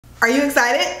Are you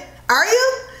excited? Are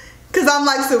you? Because I'm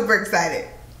like super excited.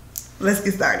 Let's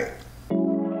get started.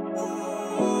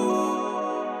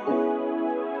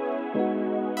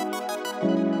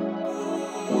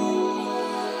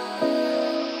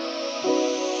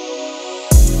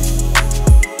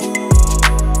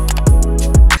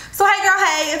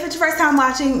 First time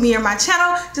watching me or my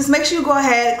channel, just make sure you go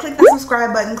ahead, click the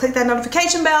subscribe button, click that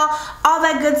notification bell, all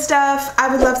that good stuff. I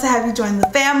would love to have you join the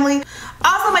family.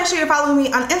 Also, make sure you're following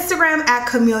me on Instagram at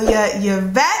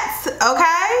Heeeeeyyyyy,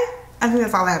 okay? I think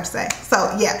that's all I have to say.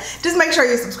 So yeah, just make sure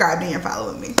you're subscribed and you're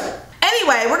following me.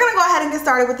 Anyway, we're gonna go ahead and get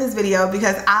started with this video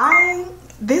because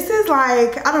this is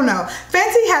like, I don't know,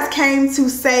 Fenty has came to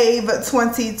save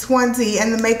 2020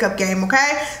 and the makeup game,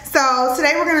 okay? So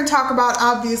today we're gonna talk about,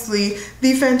 obviously,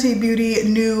 the Fenty Beauty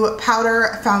new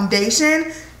powder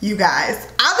foundation. You guys,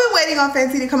 I've been waiting on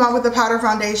Fenty to come out with the powder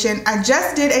foundation. I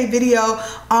just did a video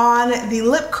on the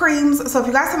lip creams, so if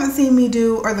you guys haven't seen me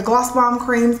do, or the gloss bomb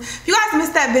creams, if you guys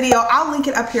missed that video, I'll link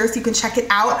it up here so you can check it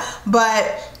out.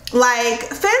 But like,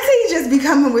 Fenty just be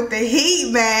coming with the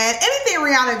heat, man. Anything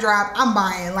Rihanna drop, I'm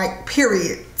buying, like,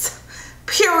 periods,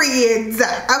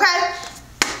 okay?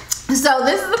 So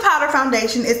this is the powder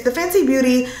foundation. It's the Fenty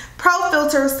Beauty Pro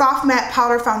Filter Soft Matte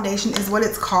Powder Foundation is what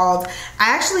it's called. I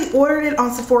actually ordered it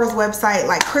on Sephora's website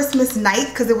like Christmas night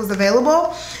because it was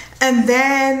available. And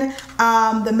then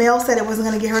the mail said it wasn't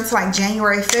gonna get here until like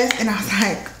January 5th. And I was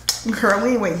like, girl,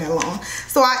 we ain't waiting that long.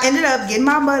 So I ended up getting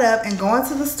my butt up and going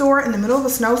to the store in the middle of a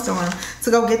snowstorm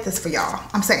to go get this for y'all.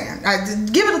 I'm saying, I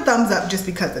give it a thumbs up just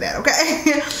because of that,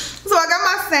 okay? So I got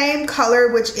my same color,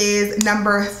 which is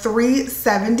number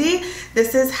 370.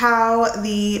 This is how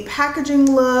the packaging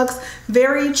looks.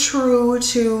 Very true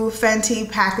to Fenty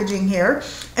packaging here.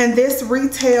 And this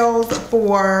retails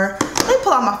for, let me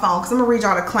pull out my phone because I'm gonna read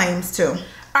y'all the claims too.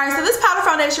 Alright, so this powder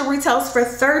foundation retails for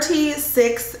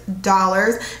 $36.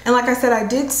 And like I said, I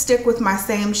did stick with my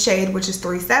same shade, which is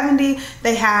 370.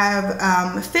 They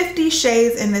have 50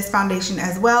 shades in this foundation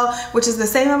as well, which is the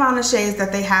same amount of shades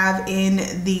that they have in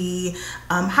the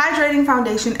hydrating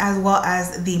foundation as well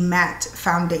as the matte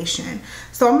foundation.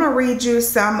 So I'm going to read you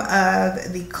some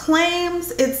of the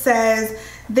claims. It says,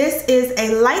 this is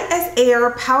a light as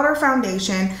air powder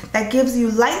foundation that gives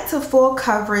you light to full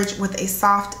coverage with a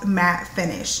soft matte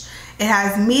finish. It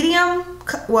has medium,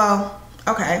 well,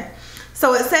 okay.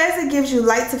 So it says it gives you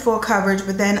light to full coverage,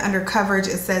 but then under coverage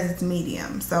it says it's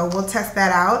medium. So we'll test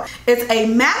that out. It's a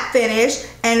matte finish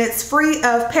and it's free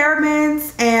of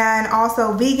parabens and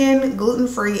also vegan,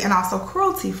 gluten-free, and also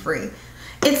cruelty-free.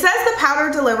 It says the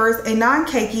powder delivers a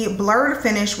non-cakey, blurred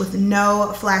finish with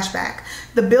no flashback.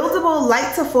 The buildable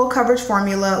light to full coverage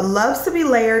formula loves to be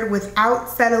layered without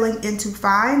settling into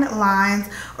fine lines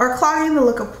or clogging the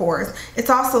look of pores. It's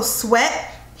also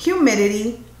sweat,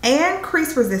 humidity, and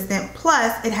crease resistant,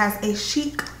 plus it has a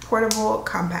chic portable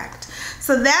compact.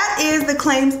 So that is the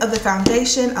claims of the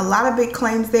foundation. A lot of big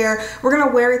claims there. We're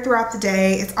gonna wear it throughout the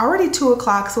day. It's already 2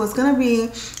 o'clock, so it's gonna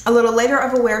be a little later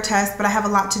of a wear test, but I have a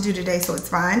lot to do today, so it's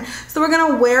fine. So we're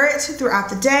gonna wear it throughout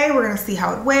the day. We're gonna see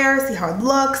how it wears, see how it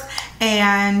looks,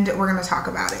 and we're gonna talk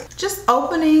about it. Just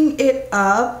opening it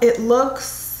up, it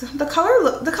looks, the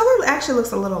color actually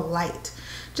looks a little light.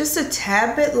 Just a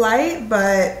tad bit light,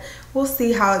 but we'll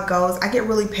see how it goes. I get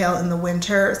really pale in the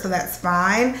winter, so that's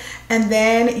fine. And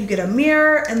then you get a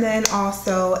mirror and then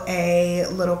also a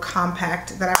little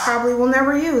compact that I probably will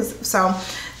never use. So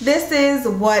this is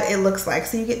what it looks like.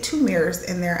 So you get 2 mirrors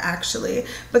in there actually.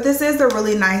 But this is a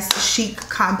really nice chic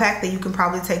compact that you can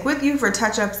probably take with you for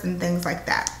touch-ups and things like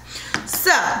that.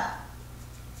 So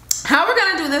how we're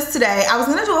gonna do this today, I was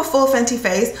gonna do a full Fenty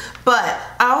face, but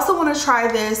I also wanna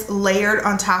try this layered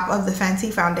on top of the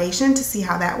Fenty foundation to see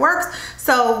how that works.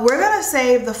 So we're gonna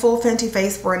save the full Fenty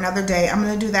face for another day. I'm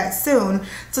gonna do that soon.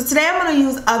 So today I'm gonna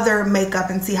use other makeup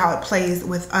and see how it plays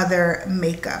with other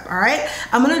makeup, all right?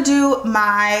 I'm gonna do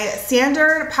my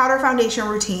standard powder foundation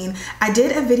routine. I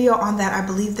did a video on that, I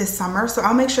believe, this summer, so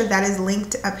I'll make sure that is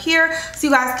linked up here so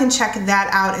you guys can check that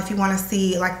out if you wanna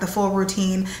see like the full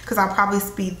routine, because I'll probably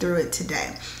speed through it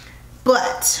today.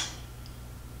 But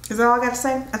is that all I got to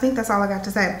say? I think that's all I got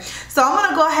to say. So I'm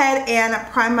gonna go ahead and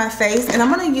prime my face, and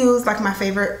I'm gonna use like my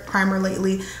favorite primer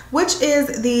lately, which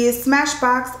is the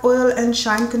Smashbox Oil and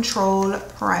Shine Control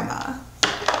Primer.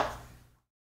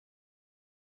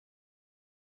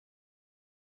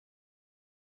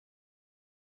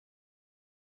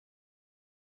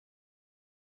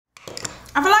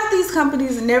 I feel like these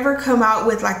companies never come out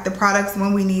with like the products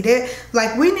when we need it.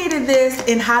 Like we needed this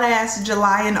in hot ass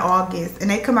July and August, and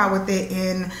they come out with it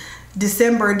in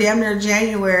December, damn near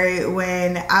January,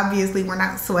 when obviously we're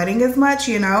not sweating as much,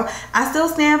 you know. I still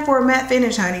stand for a matte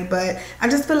finish, honey, but I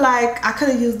just feel like I could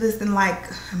have used this in like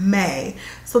May,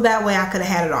 so that way I could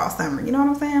have had it all summer, you know what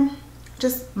I'm saying?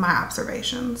 Just my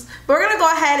observations. But we're gonna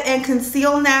go ahead and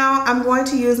conceal now. I'm going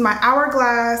to use my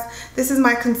Hourglass. This is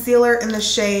my concealer in the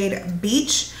shade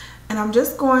Beach, and I'm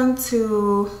just going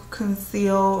to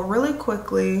conceal really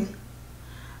quickly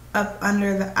up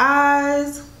under the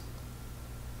eyes.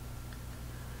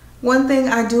 One thing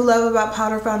I do love about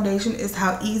powder foundation is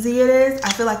how easy it is.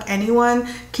 I feel like anyone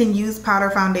can use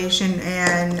powder foundation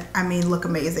and, I mean, look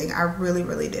amazing. I really,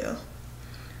 really do.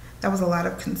 That was a lot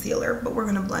of concealer, but we're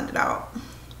gonna blend it out.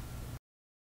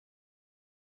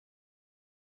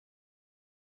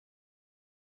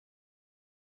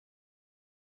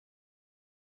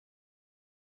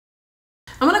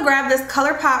 I'm gonna grab this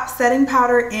ColourPop setting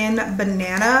powder in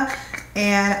Banana,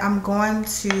 and I'm going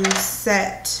to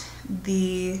set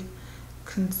the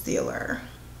concealer.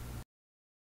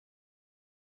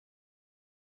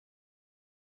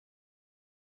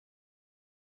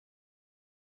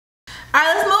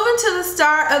 Alright, let's move into the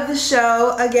star of the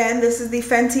show. Again, this is the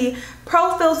Fenty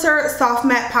Pro Filter Soft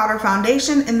Matte Powder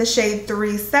Foundation in the shade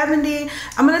 370.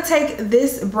 I'm going to take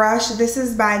this brush. This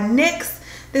is by NYX.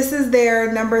 This is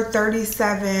their number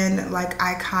 37, like,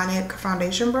 iconic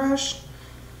foundation brush.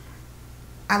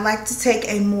 I like to take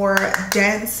a more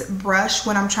dense brush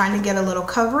when I'm trying to get a little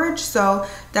coverage. So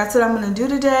that's what I'm going to do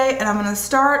today. And I'm going to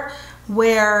start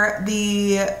where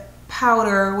the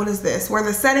powder, what is this? Where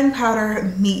the setting powder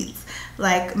meets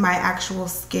like my actual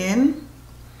skin.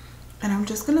 And I'm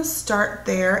just gonna start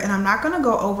there, and I'm not gonna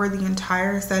go over the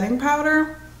entire setting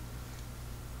powder.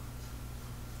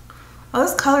 Oh,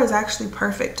 this color is actually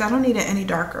perfect. I don't need it any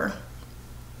darker.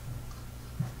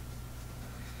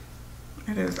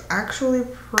 It is actually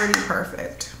pretty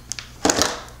perfect.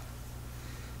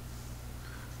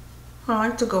 I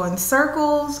like to go in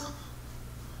circles.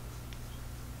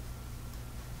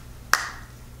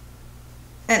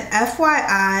 And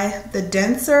FYI, the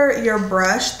denser your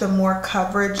brush, the more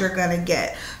coverage you're gonna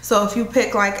get. So if you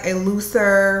pick like a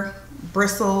looser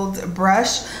bristled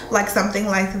brush, like something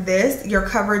like this, your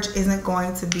coverage isn't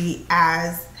going to be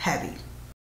as heavy.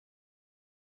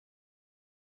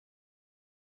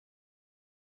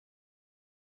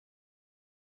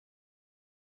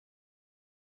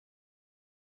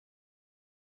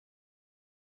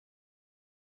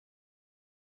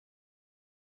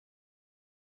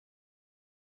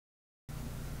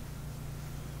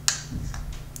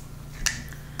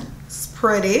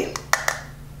 Pretty.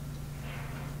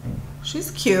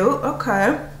 She's cute.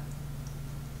 Okay.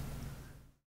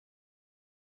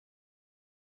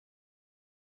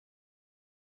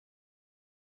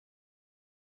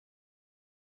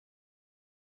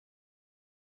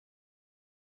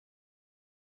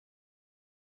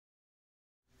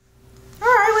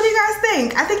 Alright, what do you guys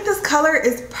think? I think this color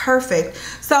is perfect.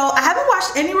 So I haven't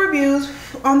watched any reviews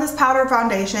on this powder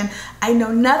foundation. I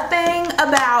know nothing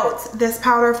about this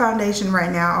powder foundation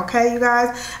right now, okay, you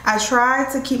guys? I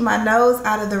try to keep my nose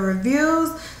out of the reviews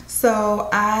so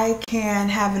I can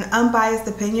have an unbiased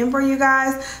opinion for you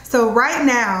guys. So right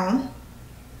now,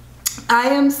 I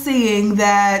am seeing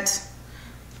that,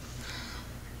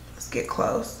 let's get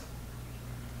close.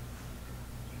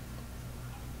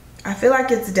 I feel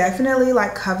like it's definitely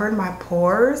like covered my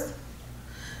pores.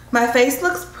 My face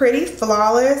looks pretty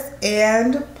flawless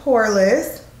and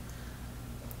poreless.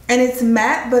 And it's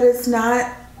matte, but it's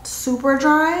not super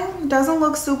drying. It doesn't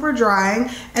look super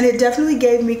drying. And it definitely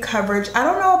gave me coverage. I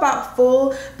don't know about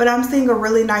full, but I'm seeing a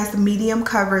really nice medium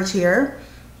coverage here.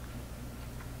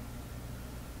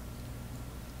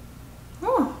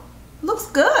 Oh, looks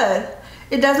good.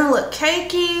 It doesn't look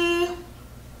cakey.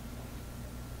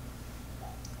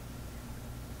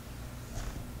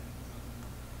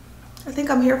 I think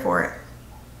I'm here for it.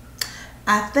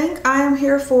 I think I am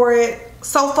here for it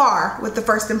so far with the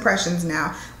first impressions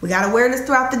now. We got to wear this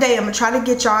throughout the day. I'm going to try to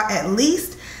get y'all at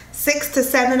least 6 to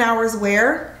 7 hours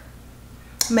wear.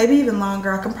 Maybe even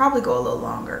longer. I can probably go a little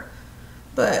longer.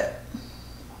 But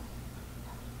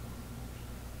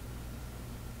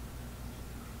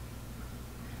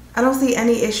I don't see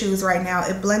any issues right now.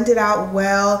 It blended out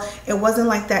well. It wasn't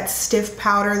like that stiff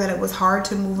powder that it was hard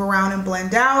to move around and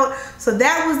blend out. So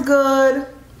that was good.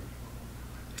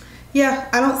 Yeah,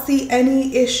 I don't see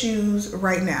any issues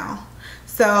right now.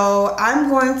 So I'm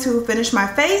going to finish my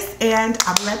face and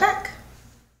I'll be right back.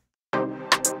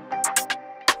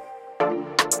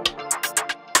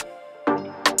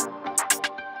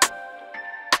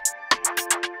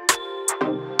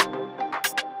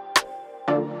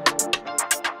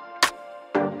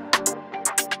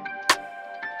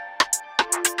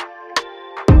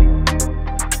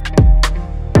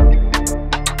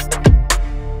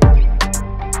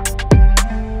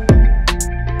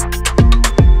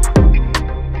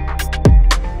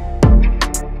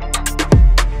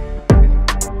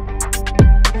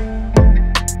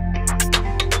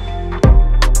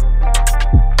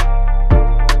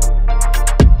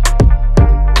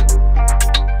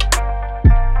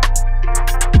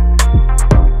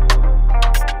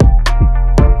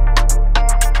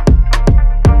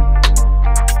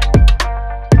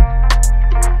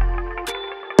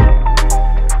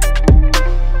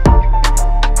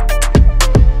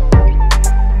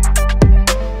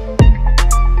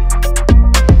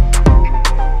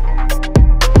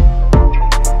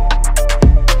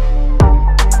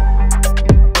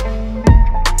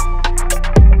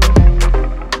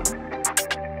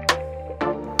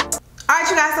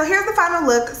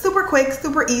 powder look, super quick,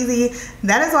 super easy.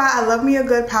 That is why I love me a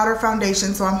good powder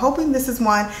foundation. So I'm hoping this is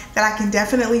one that I can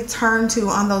definitely turn to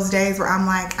on those days where I'm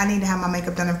like, I need to have my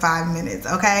makeup done in 5 minutes,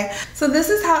 okay? So this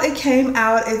is how it came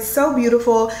out. It's so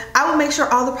beautiful. I will make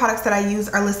sure all the products that I use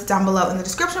are listed down below in the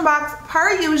description box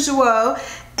per usual.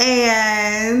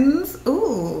 And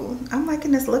ooh, I'm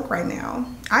liking this look right now.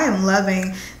 I am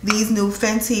loving these new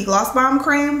Fenty Gloss Bomb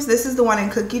creams. This is the one in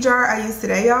cookie jar I used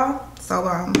today, y'all.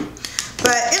 So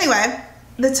but anyway,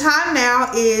 the time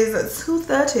now is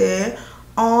 2:30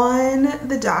 on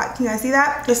the dot. Can you guys see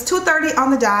that? It's 2:30 on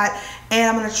the dot, and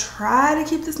I'm gonna try to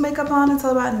keep this makeup on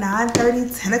until about 9:30,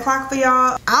 10 o'clock for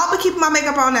y'all. I'll be keeping my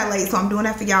makeup on that late, so I'm doing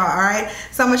that for y'all, all right?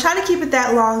 So I'm gonna try to keep it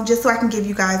that long just so I can give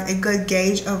you guys a good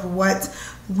gauge of what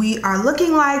we are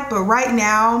looking like. But right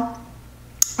now,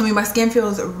 I mean, my skin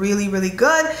feels really, really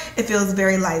good. It feels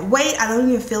very lightweight. I don't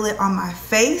even feel it on my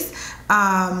face.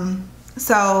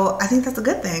 So I think that's a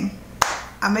good thing.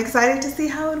 I'm excited to see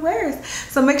how it wears.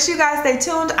 So make sure you guys stay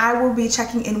tuned. I will be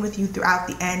checking in with you throughout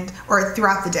the end, or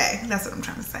throughout the day. That's what I'm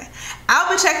trying to say. I'll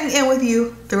be checking in with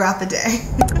you throughout the day.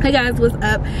 Hey guys, what's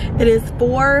up? It is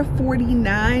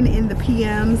 4:49 in the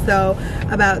PM. So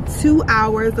about 2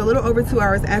 hours, a little over 2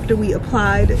 hours after we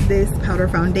applied this powder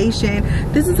foundation.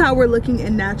 This is how we're looking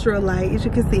in natural light. As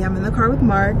you can see, I'm in the car with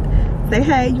Mark. Say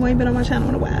hey, you ain't been on my channel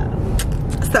in a while.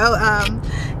 So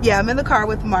yeah, I'm in the car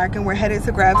with Mark and we're headed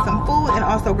to grab some food and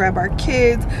also grab our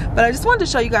kids. But I just wanted to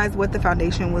show you guys what the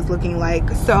foundation was looking like.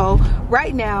 So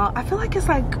right now, I feel like it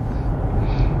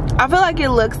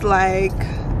looks like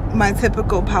my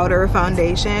typical powder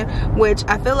foundation, which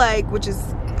is,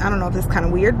 I don't know if this is kind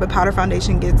of weird, but powder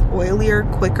foundation gets oilier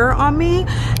quicker on me.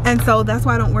 And so that's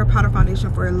why I don't wear powder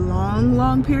foundation for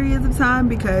long periods of time,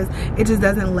 because it just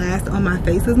doesn't last on my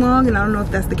face as long. And I don't know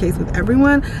if that's the case with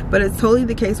everyone, but it's totally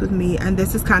the case with me. And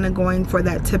this is kind of going for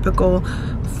that typical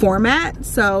format.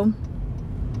 So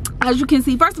as you can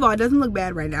see, first of all, it doesn't look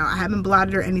bad right now. I haven't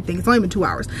blotted or anything. It's only been 2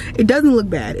 hours. It doesn't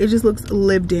look bad. It just looks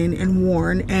lived in and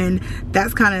worn. And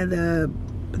that's kind of the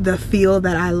feel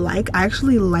that I like. I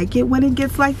actually like it when it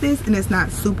gets like this and it's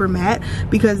not super matte,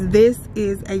 because this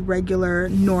is a regular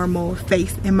normal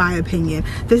face in my opinion.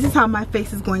 This is how my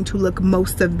face is going to look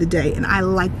most of the day, and I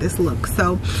like this look.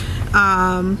 So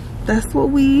that's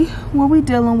what we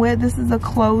dealing with. This is a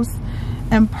close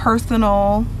and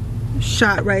personal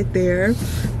shot right there.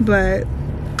 But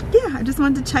yeah, I just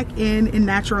wanted to check in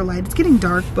natural light. It's getting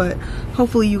dark, but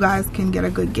hopefully you guys can get a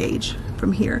good gauge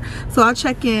from here. So I'll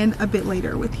check in a bit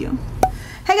later with you.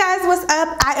 Hey guys, what's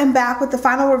up? I am back with the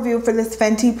final review for this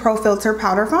Fenty Pro Filter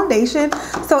Powder Foundation.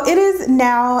 So it is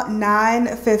now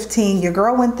 9:15. Your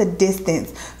girl went the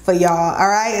distance for y'all, all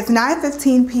right? It's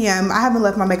 9:15 p.m. I haven't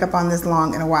left my makeup on this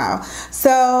long in a while.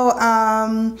 So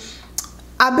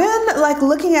I've been like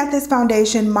looking at this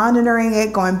foundation, monitoring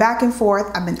it, going back and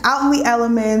forth. I've been out in the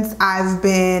elements. I've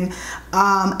been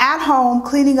at home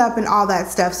cleaning up and all that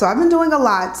stuff. So I've been doing a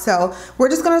lot. So we're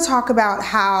just going to talk about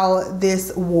how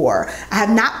this wore. I have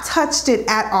not touched it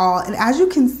at all. And as you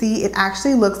can see, it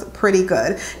actually looks pretty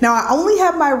good. Now I only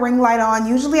have my ring light on.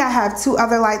 Usually I have 2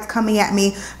 other lights coming at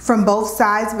me from both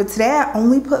sides, but today I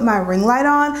only put my ring light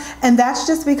on. And that's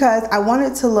just because I want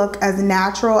it to look as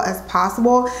natural as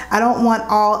possible. I don't want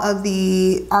all of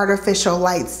the artificial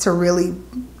lights to really,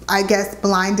 I guess,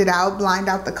 blind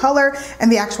out the color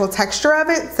and the actual texture of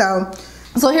it. So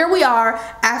here we are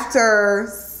after,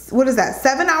 what is that,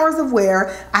 7 hours of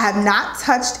wear. I have not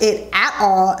touched it at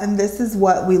all, and this is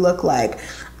what we look like.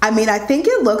 I mean, I think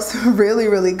it looks really,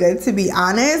 really good, to be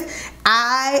honest.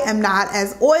 I am not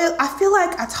as oily. I feel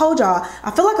like, I told y'all,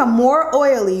 I feel like I'm more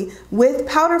oily with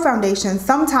powder foundation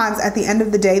sometimes at the end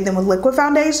of the day than with liquid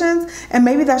foundations. And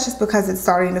maybe that's just because it's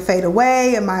starting to fade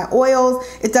away, and my oils,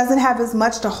 it doesn't have as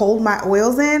much to hold my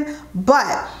oils in.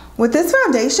 But with this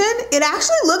foundation, it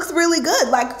actually looks really good.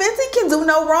 Like, Fenty can do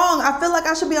no wrong. I feel like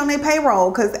I should be on their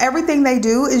payroll, because everything they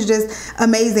do is just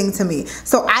amazing to me.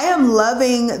 So I am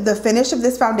loving the finish of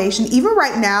this foundation. Even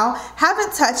right now,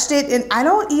 haven't touched it, and I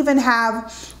don't even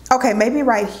have, okay, maybe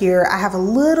right here, I have a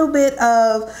little bit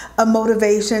of a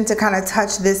motivation to kind of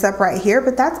touch this up right here,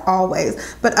 but that's always.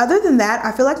 But other than that,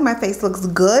 I feel like my face looks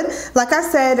good. Like I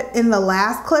said in the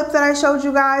last clip that I showed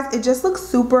you guys, it just looks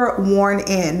super worn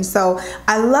in. So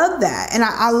I love that. And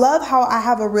I love how I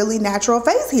have a really natural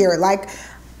face here. Like,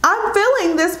 I'm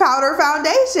feeling this powder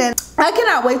foundation. I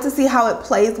cannot wait to see how it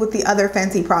plays with the other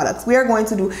Fenty products. We are going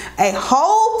to do a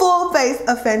whole full face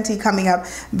of Fenty coming up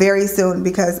very soon,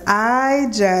 because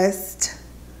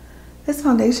this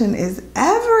foundation is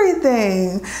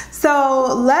everything.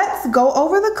 So let's go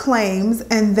over the claims,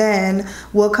 and then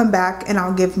we'll come back and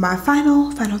I'll give my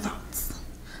final thoughts.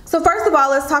 So first of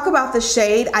all, let's talk about the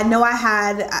shade. I know I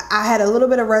had a little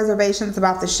bit of reservations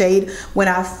about the shade when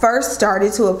I first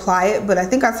started to apply it, but I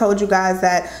think I told you guys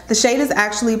that the shade is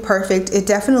actually perfect. It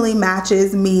definitely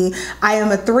matches me. I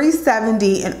am a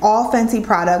 370 in all Fenty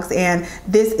products, and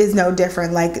this is no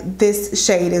different. Like, this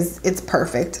shade it's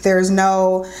perfect. There's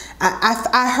no,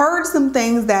 I heard some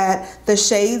things that the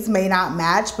shades may not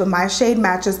match, but my shade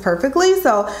matches perfectly.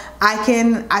 So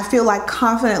I feel like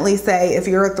confidently say if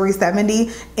you're a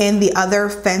 370 in the other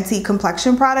Fenty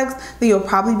complexion products, then you'll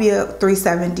probably be a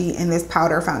 370 in this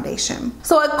powder foundation.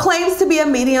 So it claims to be a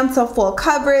medium to full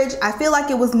coverage. I feel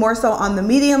like it was more so on the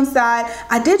medium side.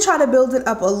 I did try to build it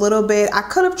up a little bit. I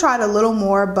could have tried a little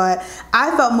more, but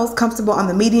I felt most comfortable on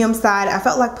the medium side. I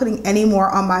felt like putting any more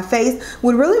on my face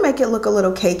would really make it look a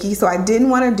little cakey, so I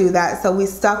didn't want to do that. So we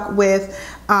stuck with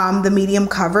the medium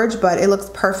coverage, but it looks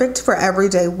perfect for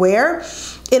everyday wear.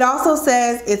 It also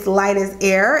says it's light as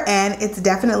air, and it's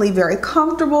definitely very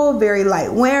comfortable, very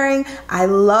light wearing. I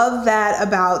love that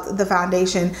about the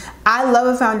foundation. I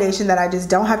love a foundation that I just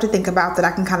don't have to think about, that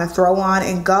I can kind of throw on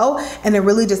and go, and it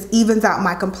really just evens out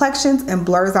my complexions and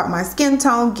blurs out my skin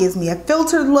tone, gives me a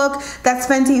filtered look. That's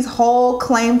Fenty's whole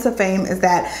claim to fame, is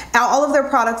that all of their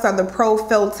products are the pro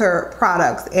filter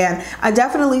products, and I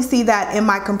definitely see that in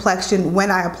my complexion when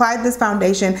I applied this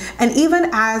foundation, and even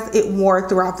as it wore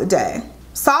throughout the day.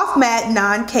 Soft matte,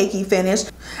 non-cakey finish.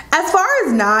 As far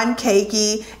as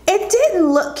non-cakey, it didn't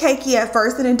look cakey at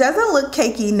first, and it doesn't look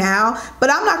cakey now,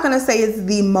 but I'm not gonna say it's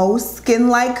the most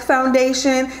skin-like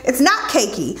foundation. It's not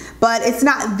cakey, but it's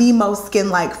not the most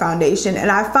skin-like foundation, and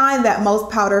I find that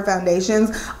most powder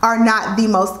foundations are not the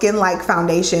most skin-like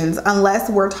foundations unless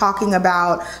we're talking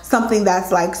about something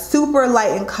that's like super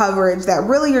light in coverage that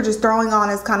really you're just throwing on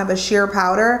as kind of a sheer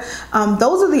powder.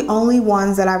 Those are the only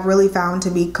ones that I've really found to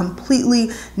be completely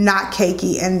not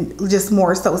cakey and just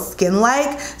more so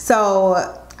skin-like.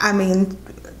 So I mean,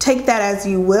 take that as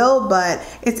you will, but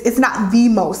it's not the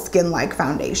most skin-like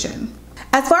foundation.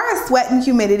 As far as sweat and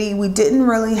humidity, we didn't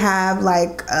really have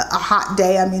like a hot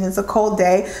day. I mean, it's a cold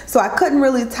day, so I couldn't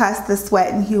really test the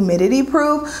sweat and humidity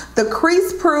proof. The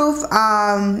crease proof,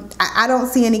 I don't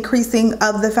see any creasing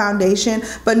of the foundation,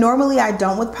 but normally I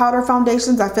don't with powder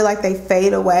foundations. I feel like they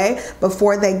fade away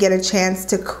before they get a chance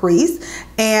to crease.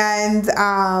 And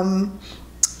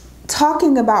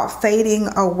talking about fading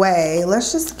away,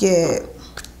 let's just get,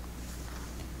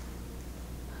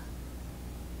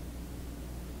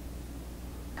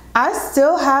 I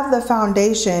still have the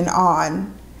foundation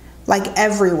on like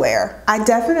everywhere. I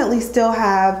definitely still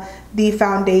have the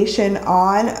foundation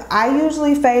on. I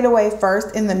usually fade away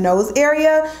first in the nose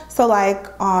area, so like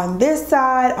on this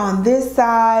side,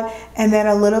 and then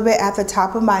a little bit at the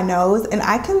top of my nose, and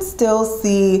I can still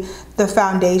see the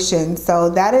foundation. So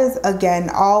that is, again,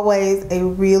 always a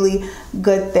really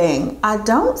good thing. I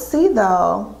don't see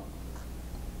though,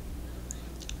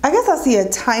 I guess I see a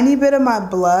tiny bit of my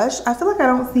blush. I feel like I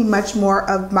don't see much more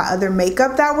of my other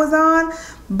makeup that was on,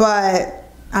 but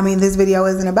I mean, this video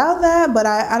isn't about that, but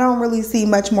I don't really see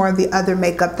much more of the other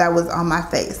makeup that was on my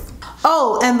face.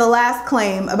 Oh, and the last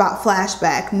claim about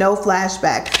flashback, no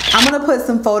flashback. I'm gonna put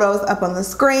some photos up on the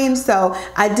screen. So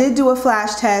I did do a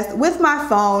flash test with my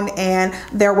phone, and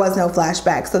there was no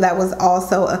flashback. So that was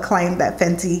also a claim that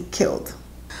Fenty killed.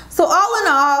 So all in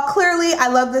all, clearly I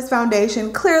love this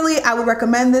foundation. Clearly I would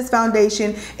recommend this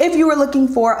foundation if you were looking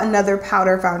for another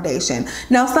powder foundation.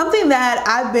 Now, something that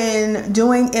I've been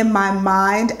doing in my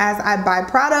mind as I buy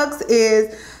products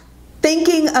is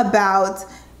thinking about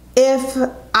if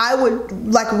I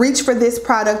would like reach for this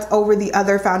product over the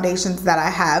other foundations that I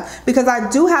have, because I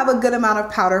do have a good amount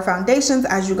of powder foundations,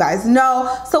 as you guys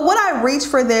know. So would I reach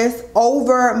for this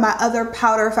over my other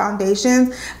powder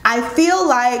foundations? I feel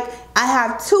like I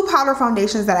have two powder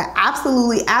foundations that I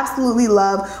absolutely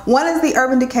love. One is the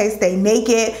Urban Decay Stay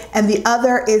Naked, and the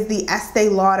other is the Estee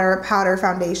Lauder powder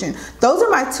foundation. Those are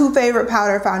my two favorite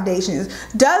powder foundations.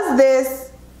 Does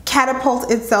this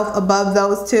catapult itself above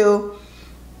those two?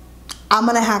 I'm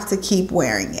gonna have to keep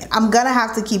wearing it. I'm gonna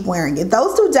have to keep wearing it.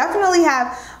 Those two definitely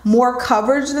have more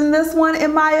coverage than this one,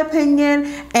 in my opinion,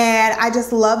 and I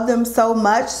just love them so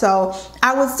much. So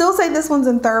I would still say this one's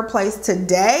in third place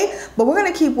today, but we're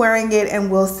gonna keep wearing it and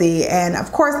we'll see. And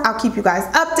of course, I'll keep you guys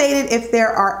updated if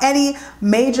there are any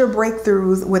major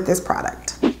breakthroughs with this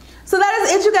product. So that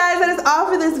is it, you guys. That is all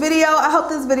for this video. I hope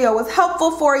this video was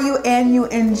helpful for you and you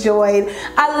enjoyed.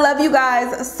 I love you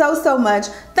guys so much.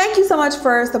 Thank you so much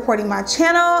for supporting my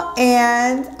channel,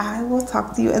 and I will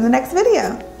talk to you in the next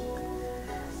video.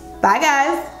 Bye,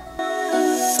 guys.